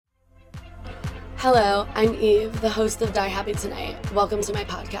Hello, I'm Eve, the host of Die Happy Tonight. Welcome to my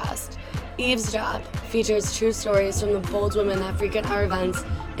podcast. Eavesdrop features true stories from the bold women that frequent our events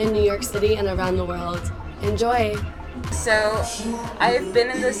in New York City and around the world. Enjoy! So, I've been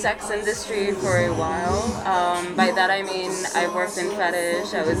in the sex industry for a while. By that I mean I've worked in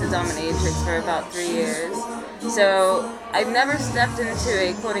fetish. I was a dominatrix for about 3 years. So, I've never stepped into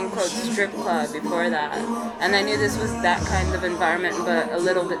a quote-unquote strip club before that. And I knew this was that kind of environment, but a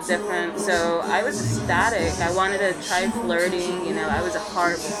little bit different. So, I was ecstatic. I wanted to try flirting. You know, I was a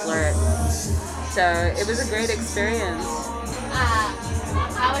horrible flirt. So, it was a great experience.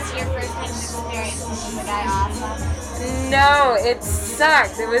 How was your first kind of experience? Was the guy awesome? No, it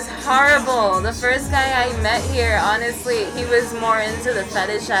sucked. It was horrible. The first guy I met here, honestly, he was more into the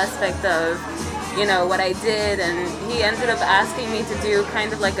fetish aspect of, you know, what I did, and he ended up asking me to do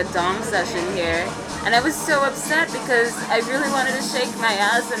kind of like a dom session here. And I was so upset because I really wanted to shake my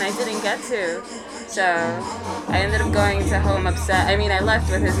ass and I didn't get to. So I ended up going to home upset. I mean, I left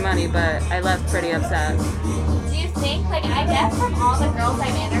with his money, but I left pretty upset. Do you think, like, I guess from all the girls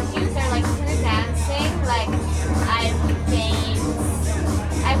I've interviewed, they're like, through dancing, like,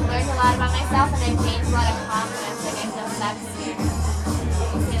 I've learned a lot about myself and I've gained a lot of confidence, like, I feel sexier.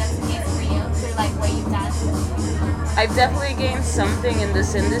 Would you say that's the case for you, through, like, what you've done? I've definitely gained something in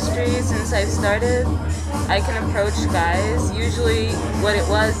this industry since I started. I can approach guys. Usually what it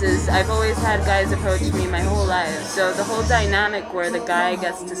was is I've always had guys approach me my whole life. So the whole dynamic where the guy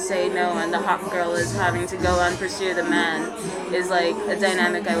gets to say no and the hot girl is having to go and pursue the man is like a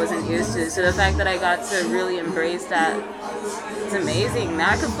dynamic I wasn't used to. So the fact that I got to really embrace that, it's amazing.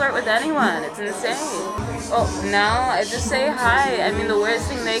 Now I can flirt with anyone. It's insane. Oh, now I just say hi. I mean, the worst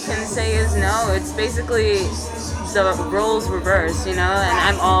thing they can say is no. It's basically the roles reverse, you know, and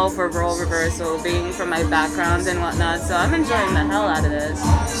I'm all for role reversal, being from my background and whatnot, so I'm enjoying the hell out of this.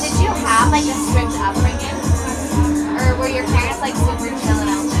 Did you have, like, a strict upbringing? Or were your parents, like, super chilling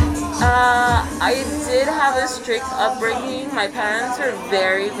out there? I did have a strict upbringing. My parents were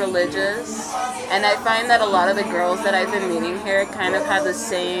very religious, and I find that a lot of the girls that I've been meeting here kind of have the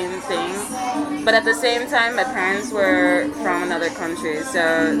same thing. But at the same time, my parents were from another country,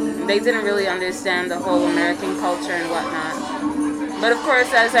 so they didn't really understand the whole American culture and whatnot. But of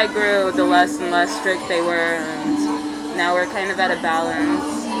course, as I grew, the less and less strict they were, and now we're kind of at a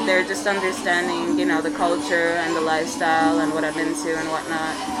balance. They're just understanding, you know, the culture and the lifestyle and what I'm into and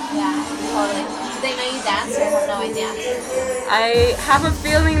whatnot. Yeah, totally. Do they know you dance or have no idea? I have a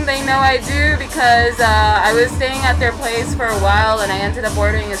feeling they know I do because I was staying at their place for a while and I ended up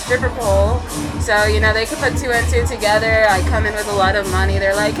ordering a stripper pole. So, you know, they could put 2 and 2 together. I come in with a lot of money.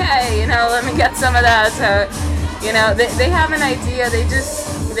 They're like, hey, you know, let me get some of that. So, you know, they have an idea. They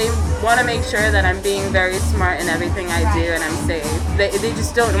want to make sure that I'm being very smart in everything I do and I'm safe. They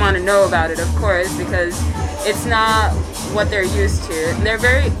just don't want to know about it, of course, because it's not what they're used to.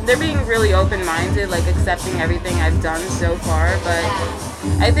 They're being really open-minded, like accepting everything I've done so far, but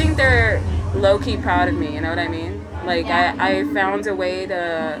I think they're low-key proud of me, you know what I mean? Like, I found a way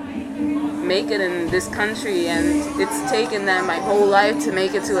to make it in this country, and it's taken them my whole life to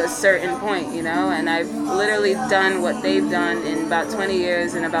make it to a certain point, you know, and I've literally done what they've done in about 20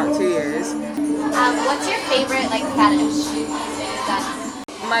 years in about 2 years. What's your favorite, like, fetish that you've done?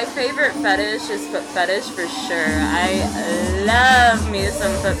 My favorite fetish is foot fetish for sure. I love me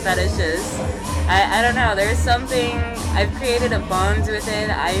some foot fetishes. I don't know, there's something, I've created a bond with it.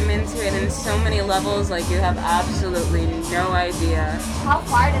 I'm into it in so many levels, like you have absolutely no idea. How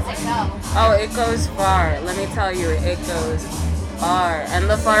far does it go? Oh, it goes far. Let me tell you, it goes far. And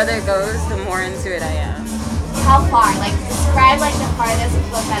the farther it goes, the more into it I am. How far? Like, describe, like, the farthest a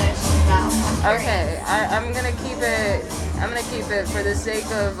foot fetish can go. Okay, I'm gonna keep it for the sake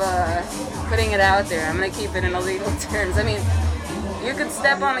of putting it out there. I'm gonna keep it in illegal terms. I mean, you could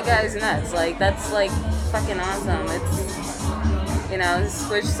step on a guy's nuts. Like, that's, like, fucking awesome. It's, you know,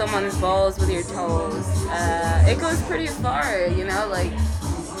 squish someone's balls with your toes. It goes pretty far, you know, like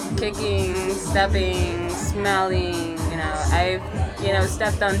kicking, stepping, smelling, you know. I've, you know,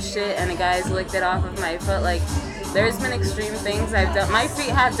 stepped on shit and a guy's licked it off of my foot. Like, there's been extreme things I've done. My feet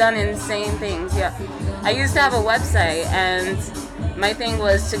have done insane things, yeah. I used to have a website, and my thing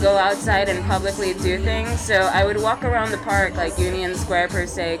was to go outside and publicly do things. So I would walk around the park, like Union Square per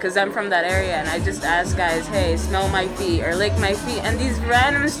se, because I'm from that area, and I just ask guys, hey, smell my feet or lick my feet, and these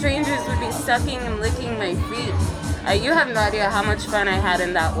random strangers would be sucking and licking my feet. You have no idea how much fun I had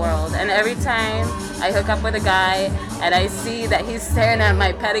in that world. And every time I hook up with a guy and I see that he's staring at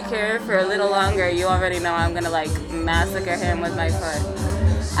my pedicure for a little longer, you already know I'm gonna, like, massacre him with my foot.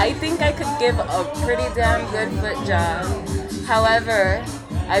 I think I could give a pretty damn good foot job. However,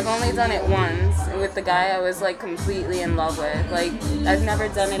 I've only done it once with the guy I was like completely in love with. Like I've never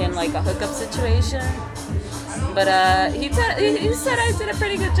done it in like a hookup situation. But he said I did a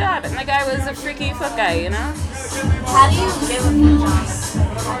pretty good job, and the guy was a freaky fuck guy, you know? How do you give a hand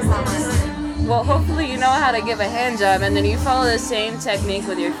job? Well, hopefully you know how to give a hand job, and then you follow the same technique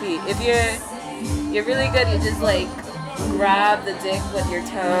with your feet. If you're really good, you just like grab the dick with your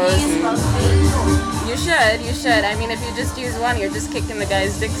toes. You should. I mean, if you just use one, you're just kicking the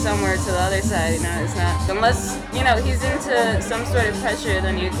guy's dick somewhere to the other side, you know? It's not, unless, you know, he's into some sort of pressure,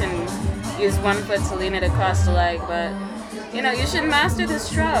 then you can use one foot to lean it across the leg, but you know, you should master the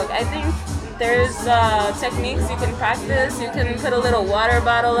stroke. I think there's techniques you can practice. You can put a little water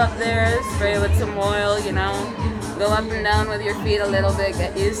bottle up there, spray it with some oil, you know, go up and down with your feet a little bit,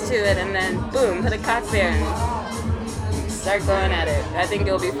 get used to it, and then boom, put a cock there and start going at it. I think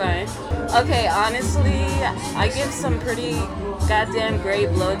you'll be fine. Okay, honestly, I give some pretty goddamn great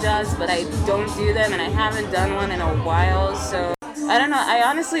blowjobs, but I don't do them, and I haven't done one in a while, so I don't know. I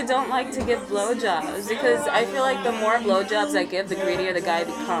honestly don't like to give blowjobs because I feel like the more blowjobs I give, the greedier the guy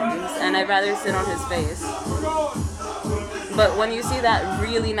becomes, and I'd rather sit on his face. But when you see that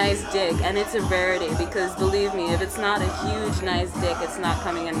really nice dick, and it's a rarity because believe me, if it's not a huge nice dick, it's not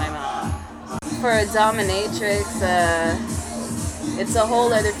coming in my mouth. For a dominatrix, it's a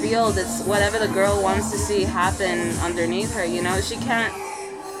whole other field. It's whatever the girl wants to see happen underneath her, you know? She can't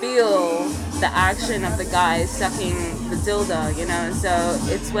feel the action of the guy sucking the dildo, you know, so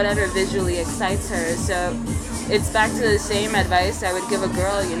it's whatever visually excites her. So it's back to the same advice I would give a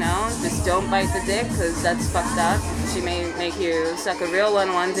girl, you know, just don't bite the dick because that's fucked up. She may make you suck a real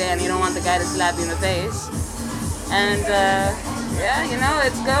one day and you don't want the guy to slap you in the face. And yeah, you know,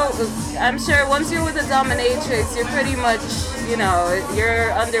 I'm sure once you're with a dominatrix, you're pretty much, you know,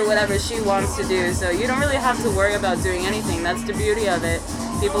 you're under whatever she wants to do, so you don't really have to worry about doing anything. That's the beauty of it.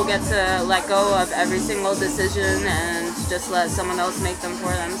 People get to let go of every single decision and just let someone else make them for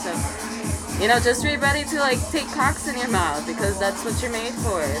them. So, you know, just be ready to like take cocks in your mouth because that's what you're made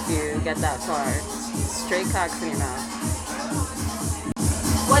for if you get that far. Straight cocks in your mouth.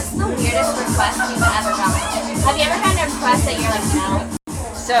 What's the weirdest request you've ever gotten? Have you ever gotten a request that you're like, no?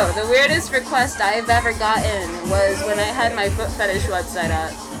 So, the weirdest request I've ever gotten was when I had my foot fetish website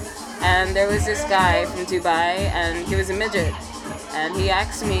up. And there was this guy from Dubai, and he was a midget. And he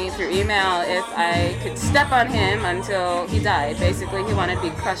asked me through email if I could step on him until he died. Basically, he wanted to be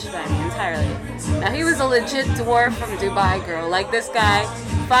crushed by me entirely. Now, he was a legit dwarf from Dubai, girl. Like this guy,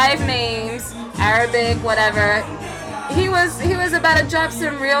 5 names, Arabic, whatever. He was about to drop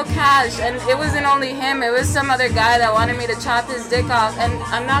some real cash, and it wasn't only him. It was some other guy that wanted me to chop his dick off. And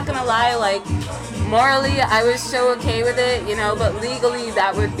I'm not gonna lie, like, morally, I was so okay with it, you know, but legally,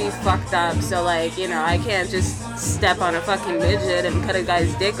 that would be fucked up. So, like, you know, I can't just step on a fucking midget and cut a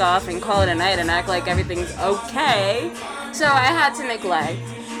guy's dick off and call it a night and act like everything's okay. So I had to neglect.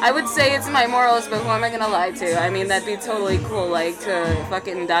 I would say it's my morals, but who am I gonna lie to? I mean, that'd be totally cool, like, to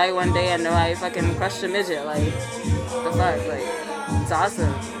fucking die one day and know I fucking crushed a midget. Like, the fuck? Like, it's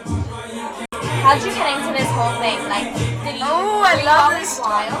awesome. How'd you get into this whole thing? Like, did you I love this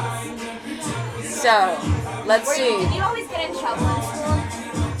wild? So, let's see. Did you always get in trouble in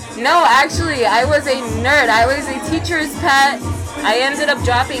school? No, actually, I was a nerd. I was a teacher's pet. I ended up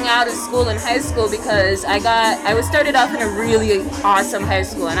dropping out of school in high school because I was started off in a really awesome high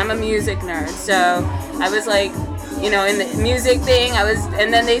school, and I'm a music nerd. So I was like, you know, in the music thing,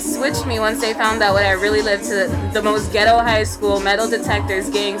 and then they switched me once they found out what I really lived to the most ghetto high school, metal detectors,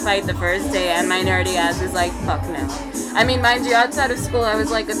 gang fight the first day, and my nerdy ass was like, fuck no. I mean, mind you, outside of school, I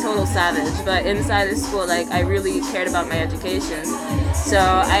was like a total savage, but inside of school, like, I really cared about my education. So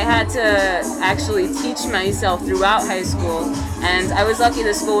I had to actually teach myself throughout high school, and I was lucky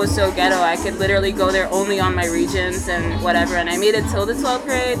the school was so ghetto, I could literally go there only on my regents and whatever, and I made it till the 12th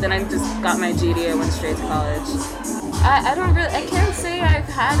grade, then I just got my GED and went straight to college. I can't say I've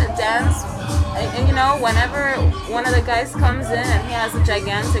had a dance, and you know, whenever one of the guys comes in and he has a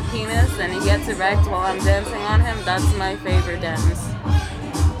gigantic penis and he gets erect while I'm dancing on him, that's my favorite dance.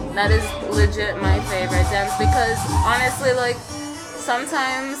 That is legit my favorite dance because honestly, like,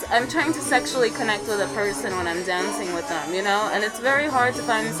 sometimes I'm trying to sexually connect with a person when I'm dancing with them, you know? And it's very hard to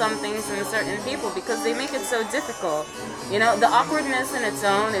find some things in certain people because they make it so difficult. You know, the awkwardness in its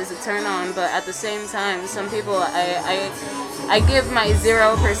own is a turn on, but at the same time, some people, I give my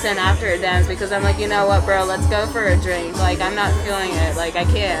 0% after a dance because I'm like, you know what, bro, let's go for a drink. Like, I'm not feeling it. Like, I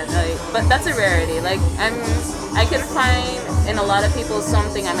can't. Like, but that's a rarity. Like, I can find in a lot of people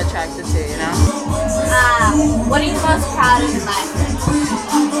something I'm attracted to, you know? What are you most proud of in life?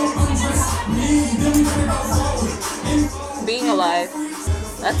 Being alive.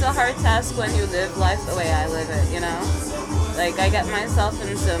 That's a hard task when you live life the way I live it, you know? Like, I get myself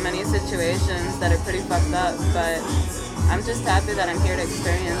in so many situations that are pretty fucked up, but I'm just happy that I'm here to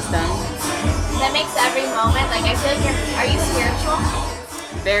experience them. That makes every moment, like, I feel like are you spiritual?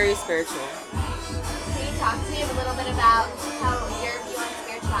 Very spiritual. Can you talk to me a little bit about how your view on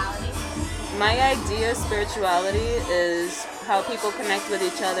spirituality? My idea of spirituality is how people connect with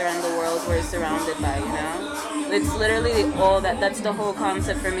each other and the world we're surrounded by, you know? It's literally all that's the whole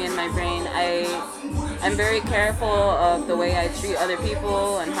concept for me in my brain. I'm very careful of the way I treat other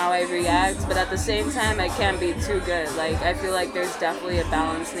people and how I react, but at the same time, I can't be too good. Like, I feel like there's definitely a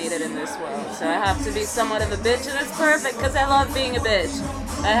balance needed in this world. So I have to be somewhat of a bitch, and it's perfect because I love being a bitch.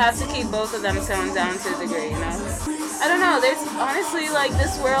 I have to keep both of them toned down to a degree, you know? I don't know, there's honestly, like,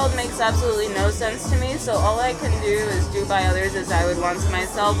 this world makes absolutely no sense to me, so all I can do is do by others as I would want to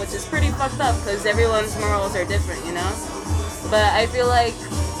myself, which is pretty fucked up because everyone's morals are different, you know? But I feel like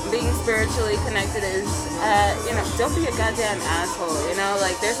being spiritually connected is, you know, don't be a goddamn asshole, you know?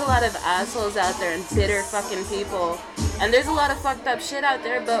 Like, there's a lot of assholes out there and bitter fucking people, and there's a lot of fucked up shit out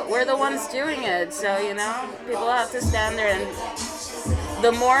there, but we're the ones doing it, so, you know, people have to stand there and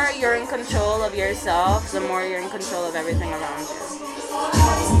the more you're in control of yourself, the more you're in control of everything around you.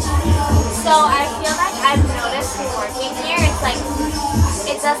 So I feel like I've noticed working here, it's like,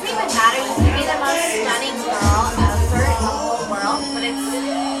 it doesn't even matter, you can be the most stunning girl ever in the whole world, but it's,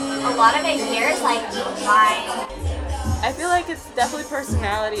 a lot of it here is like, fine. I feel like it's definitely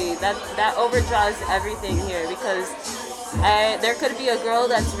personality that overdraws everything here, because there could be a girl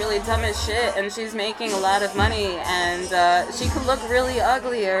that's really dumb as shit and she's making a lot of money, and she could look really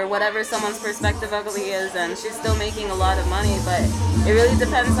ugly or whatever someone's perspective ugly is, and she's still making a lot of money, but it really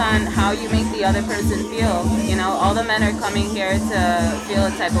depends on how you make the other person feel. You know, all the men are coming here to feel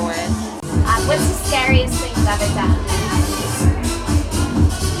a type of way. What's the scariest thing you've ever done?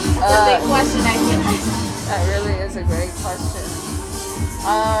 That's a big question, I feel like. That really is a great question.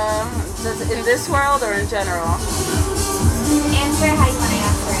 In this world or in general? Answer how you want to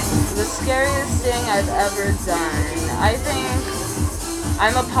answer it. The scariest thing I've ever done, I think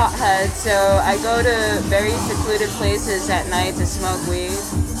I'm a pothead, so I go to very secluded places at night to smoke weed.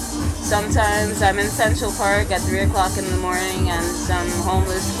 Sometimes I'm in Central Park at 3 o'clock in the morning and some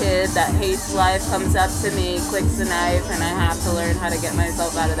homeless kid that hates life comes up to me, clicks a knife, and I have to learn how to get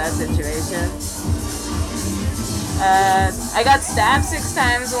myself out of that situation. I got stabbed 6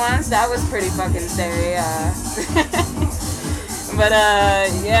 times once. That was pretty fucking scary. But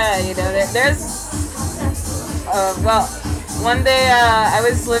yeah, you know, there's well, one day I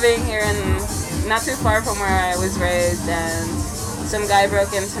was living here in not too far from where I was raised, and some guy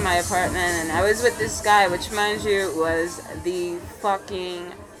broke into my apartment, and I was with this guy, which, mind you, was the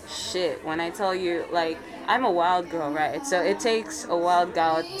fucking shit. When I tell you, like, I'm a wild girl, right? So it takes a wild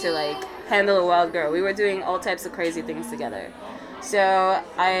gal to, like, handle a wild girl. We were doing all types of crazy things together. So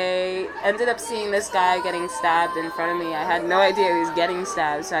I ended up seeing this guy getting stabbed in front of me. I had no idea he was getting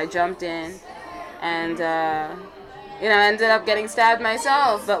stabbed, so I jumped in and, you know, ended up getting stabbed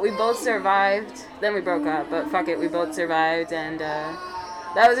myself. But we both survived. Then we broke up, but fuck it, we both survived, and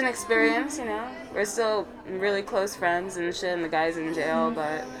that was an experience, you know. We're still really close friends and shit, and the guy's in jail,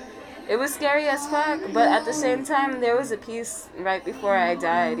 but it was scary as fuck. But at the same time, there was a peace right before I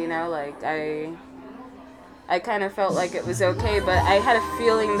died, you know, like I kind of felt like it was okay, but I had a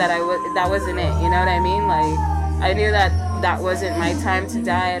feeling that that wasn't it, you know what I mean? Like, I knew that wasn't my time to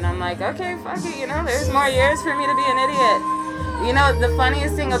die, and I'm like, okay, fuck it, you know, there's more years for me to be an idiot. You know, the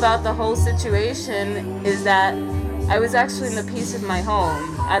funniest thing about the whole situation is that I was actually in the peace of my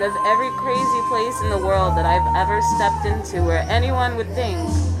home. Out of every crazy place in the world that I've ever stepped into where anyone would think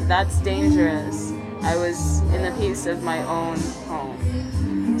that's dangerous, I was in the peace of my own home.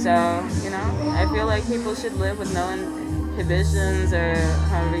 So, you know, I feel like people should live with no inhibitions, or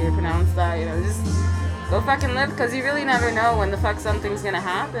however you pronounce that, you know, just go fucking live, because you really never know when the fuck something's gonna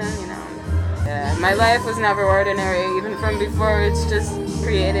happen, you know. Yeah, my life was never ordinary, even from before. It's just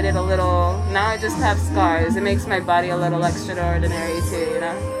created it a little. Now I just have scars. It makes my body a little extraordinary too, you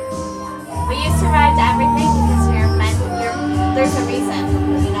know. But you survived everything because there's a reason,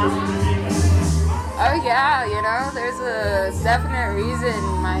 you know. Oh yeah, you know, there's a definite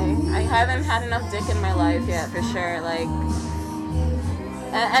reason. I haven't had enough dick in my life yet, for sure. Like,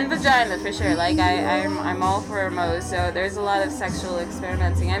 and vagina, for sure. Like, I'm all for most, so there's a lot of sexual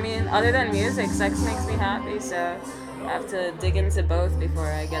experimenting. I mean, other than music, sex makes me happy, so I have to dig into both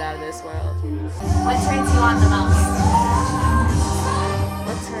before I get out of this world. What turns you on the most?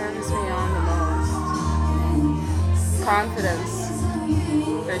 What turns me on the most? Confidence,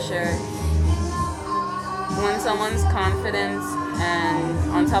 for sure. when someone's confident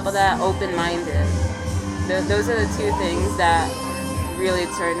and on top of that open-minded. Those are the two things that really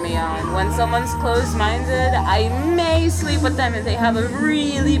turn me on. When someone's closed-minded, I may sleep with them if they have a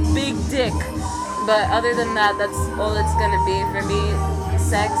really big dick. But other than that, that's all it's gonna be for me.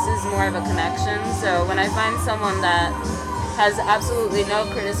 Sex is more of a connection. So when I find someone that has absolutely no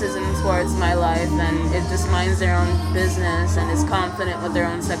criticism towards my life and it just minds their own business and is confident with their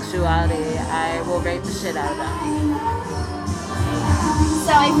own sexuality, I will rape the shit out of them.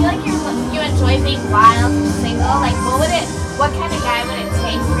 So I feel like you enjoy being wild and single. Like, what kind of guy would it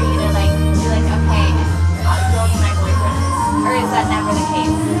take for you to like be like, okay, you'll be my boyfriend, or is that never the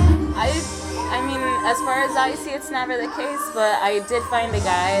case? I mean, as far as I see, it's never the case, but I did find a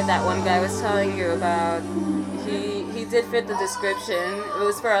guy, that one guy I was telling you about, he did fit the description. It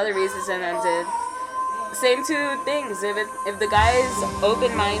was for other reasons than I did. Same two things, if the guy is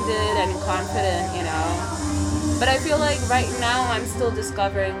open-minded and confident, you know. But I feel like right now I'm still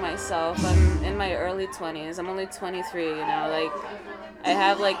discovering myself. I'm in my early 20s. I'm only 23, you know, like I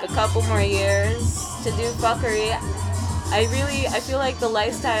have like a couple more years to do fuckery. I feel like the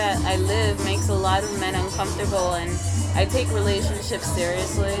lifestyle I live makes a lot of men uncomfortable, and I take relationships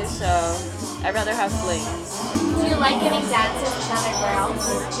seriously, so I'd rather have flings. Do you like getting dances with other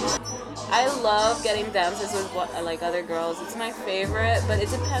girls? I love getting dances with other girls. It's my favorite, but it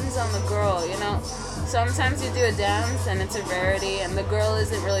depends on the girl, you know. Sometimes you do a dance and it's a rarity and the girl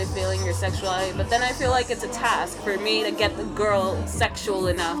isn't really feeling your sexuality, but then I feel like it's a task for me to get the girl sexual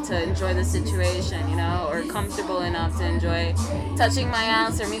enough to enjoy the situation, you know, or comfortable enough to enjoy touching my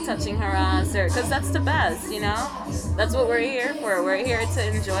ass or me touching her ass, or because that's the best, you know. That's what we're here for. We're here to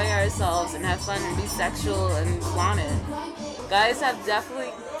enjoy ourselves and have fun and be sexual and flaunt it. Guys have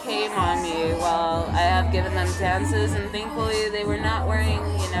definitely came on me while I have given them dances, and thankfully they were not wearing,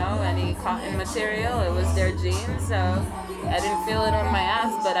 you know, any cotton material. It was their jeans, so I didn't feel it on my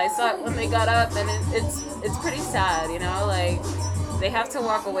ass, but I saw it when they got up, and it's pretty sad, you know, like they have to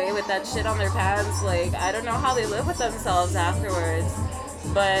walk away with that shit on their pants. Like, I don't know how they live with themselves afterwards,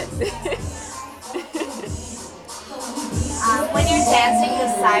 but when you're dancing,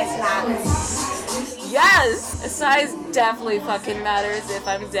 does size matter? Yes! Size definitely fucking matters if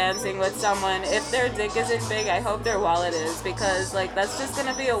I'm dancing with someone. If their dick isn't big, I hope their wallet is, because, like, that's just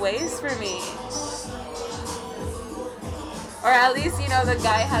gonna be a waste for me. Or at least, you know, the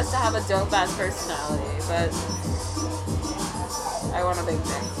guy has to have a dope-ass personality, but I want a big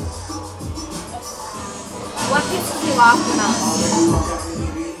dick. What pisses you off the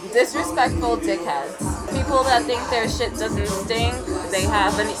most? Disrespectful dickheads. People that think their shit doesn't stink, they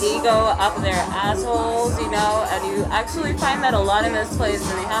have an ego up their assholes, you know, and you actually find that a lot in this place,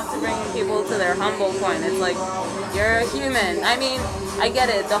 and they have to bring people to their humble point. It's like, you're a human. I mean, I get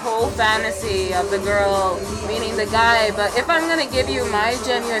it, the whole fantasy of the girl meaning the guy, but if I'm gonna give you my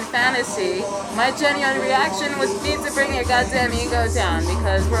genuine fantasy, my genuine reaction would be to bring your goddamn ego down,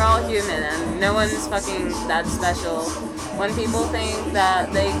 because we're all human and no one's fucking that special. When people think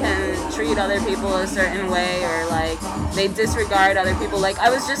that they can treat other people a certain way, or like they disregard other people, like I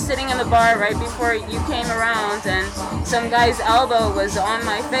was just sitting in the bar right before you came around and some guy's elbow was on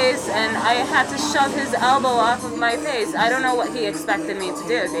my face and I had to shove his elbow off of my face. I don't know what he expected me to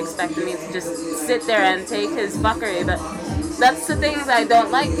do. He expected me to just sit there and take his fuckery, but that's the things I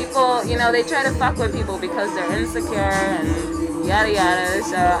don't like. People, you know, they try to fuck with people because they're insecure and yada yada,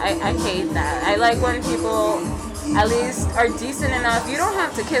 so I hate that. I like when people at least are decent enough. You don't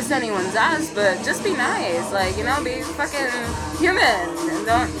have to kiss anyone's ass, but just be nice. Like, you know, be fucking human. And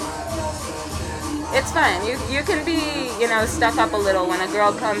don't... It's fine. You can be, you know, stuck up a little when a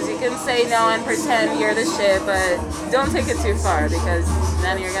girl comes. You can say no and pretend you're the shit, but don't take it too far, because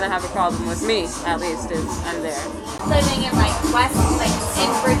then you're gonna have a problem with me, at least, if I'm there. Living in like West, like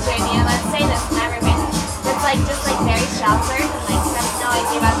in Virginia, let's say that's never been, that's like just like very sheltered and like has no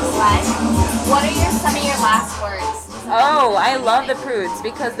idea about this life. What are some of your last words? Oh, I love the prudes,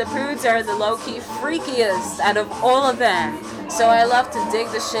 because the prudes are the low-key freakiest out of all of them. So I love to dig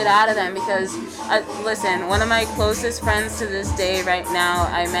the shit out of them, because, listen, one of my closest friends to this day right now,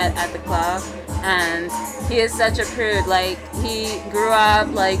 I met at the club, and he is such a prude. Like, he grew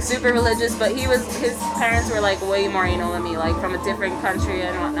up, like, super religious, but his parents were, like, way more anal than me, like, from a different country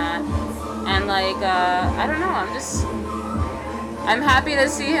and whatnot. And, like, I don't know, I'm happy to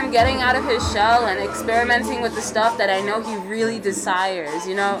see him getting out of his shell and experimenting with the stuff that I know he really desires,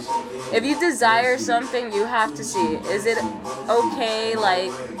 you know? If you desire something, you have to see, is it okay?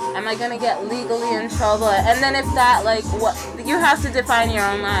 Like, am I gonna get legally in trouble? And then if that, like, what, you have to define your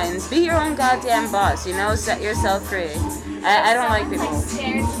own lines. Be your own goddamn boss, you know? Set yourself free. I don't like people. Like,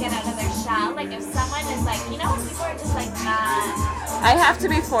 scared to get out of their shell. out. Like if someone is like, you know, when people are just like not. I have to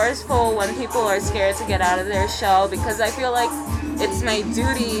be forceful when people are scared to get out of their shell, because I feel like it's my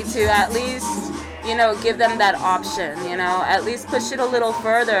duty to at least, you know, give them that option, you know, at least push it a little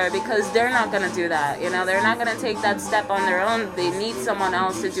further, because they're not going to do that, you know, they're not going to take that step on their own. They need someone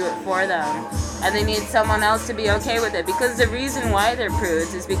else to do it for them, and they need someone else to be okay with it, because the reason why they're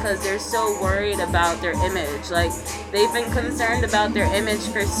prudes is because they're so worried about their image. Like, they've been concerned about their image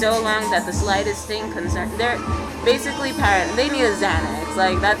for so long that the slightest thing they're basically paranoid. They need a Xanax.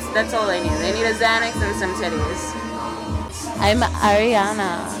 Like, that's all they need. They need a Xanax and some titties. I'm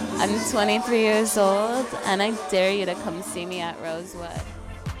Ariana. I'm 23 years old, and I dare you to come see me at Rosewood.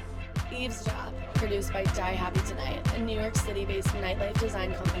 Eavesdrop, produced by Die Happy Tonight, a New York City-based nightlife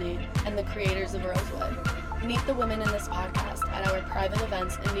design company and the creators of Rosewood. Meet the women in this podcast at our private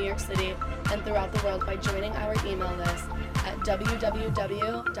events in New York City and throughout the world by joining our email list at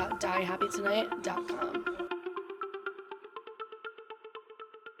www.diehappytonight.com.